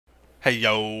Hey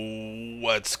yo,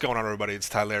 what's going on everybody? It's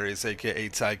Tylarious, aka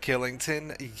Ty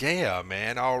Killington. Yeah,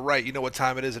 man. Alright, you know what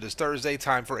time it is? It is Thursday,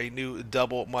 time for a new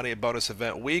double money bonus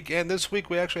event week. And this week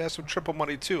we actually have some triple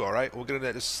money too, alright? We'll get into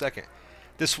that in just a second.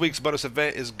 This week's bonus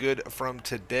event is good from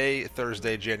today,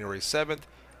 Thursday, January 7th,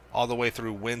 all the way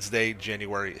through Wednesday,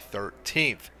 January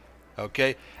 13th.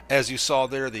 Okay, as you saw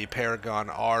there, the Paragon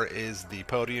R is the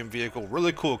podium vehicle.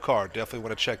 Really cool car. Definitely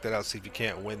want to check that out, see if you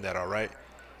can't win that, alright?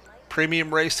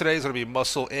 Premium race today is going to be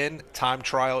Muscle In. Time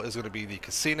trial is going to be the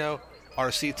Casino.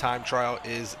 RC time trial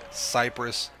is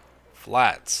Cypress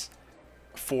Flats.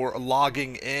 For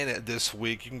logging in this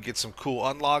week, you can get some cool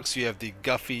unlocks. You have the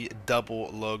Guffy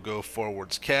double logo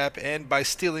forwards cap, and by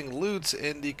stealing loots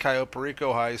in the Cayo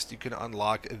Perico heist, you can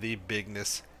unlock the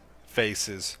Bigness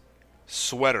Faces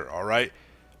sweater. All right,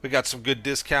 we got some good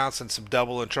discounts and some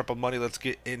double and triple money. Let's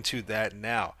get into that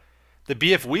now. The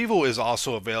BF Weevil is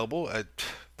also available.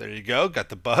 There you go, got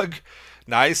the bug.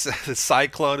 Nice. The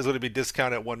Cyclone is going to be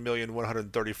discounted at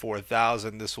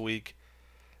 1,134,000 this week.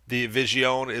 The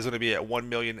Vision is going to be at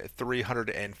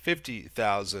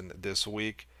 1,350,000 this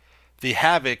week. The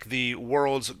Havoc, the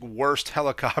world's worst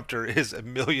helicopter, is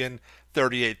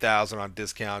 1,038,000 on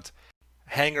discount.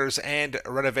 Hangars and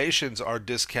renovations are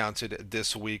discounted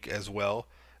this week as well.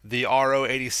 The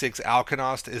RO86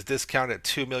 Alkanost is discounted at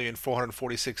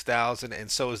 2,446,000,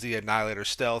 and so is the Annihilator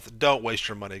Stealth. Don't waste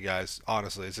your money, guys.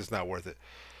 Honestly, it's just not worth it.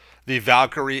 The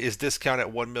Valkyrie is discounted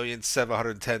at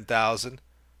 1,710,000.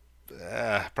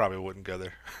 Probably wouldn't go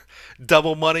there.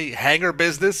 Double money hangar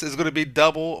business is going to be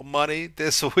double money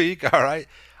this week. All right,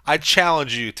 I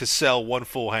challenge you to sell one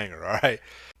full hangar. All right.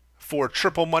 For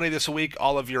triple money this week,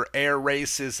 all of your air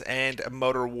races and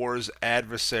Motor Wars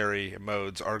adversary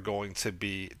modes are going to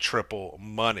be triple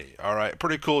money. All right,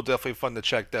 pretty cool. Definitely fun to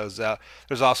check those out.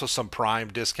 There's also some Prime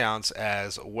discounts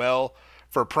as well.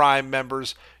 For Prime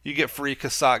members, you get free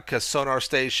Kasaka Sonar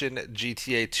Station,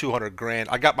 GTA 200 grand.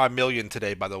 I got my million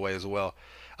today, by the way, as well.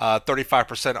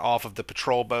 35% off of the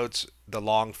patrol boats, the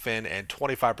long fin, and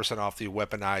 25% off the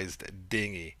weaponized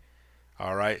dinghy.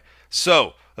 All right,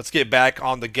 so let's get back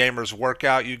on the gamers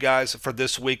workout, you guys. For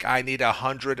this week, I need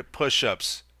 100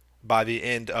 push-ups by the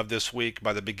end of this week,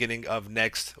 by the beginning of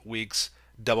next week's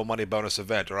double money bonus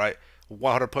event. All right,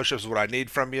 100 push-ups is what I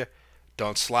need from you.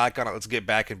 Don't slack on it. Let's get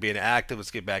back and being active. Let's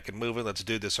get back and moving. Let's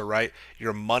do this. All right,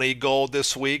 your money goal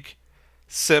this week,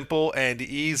 simple and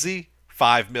easy.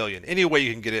 5 million. Any way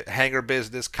you can get it. Hangar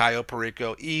business, Cayo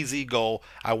Perico, easy goal.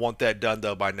 I want that done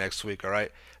though by next week. All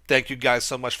right. Thank you guys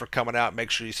so much for coming out. Make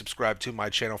sure you subscribe to my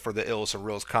channel for the illest and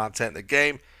realest content in the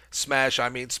game. Smash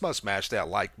that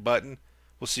like button.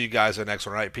 We'll see you guys in the next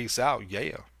one. All right. Peace out.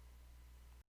 Yeah.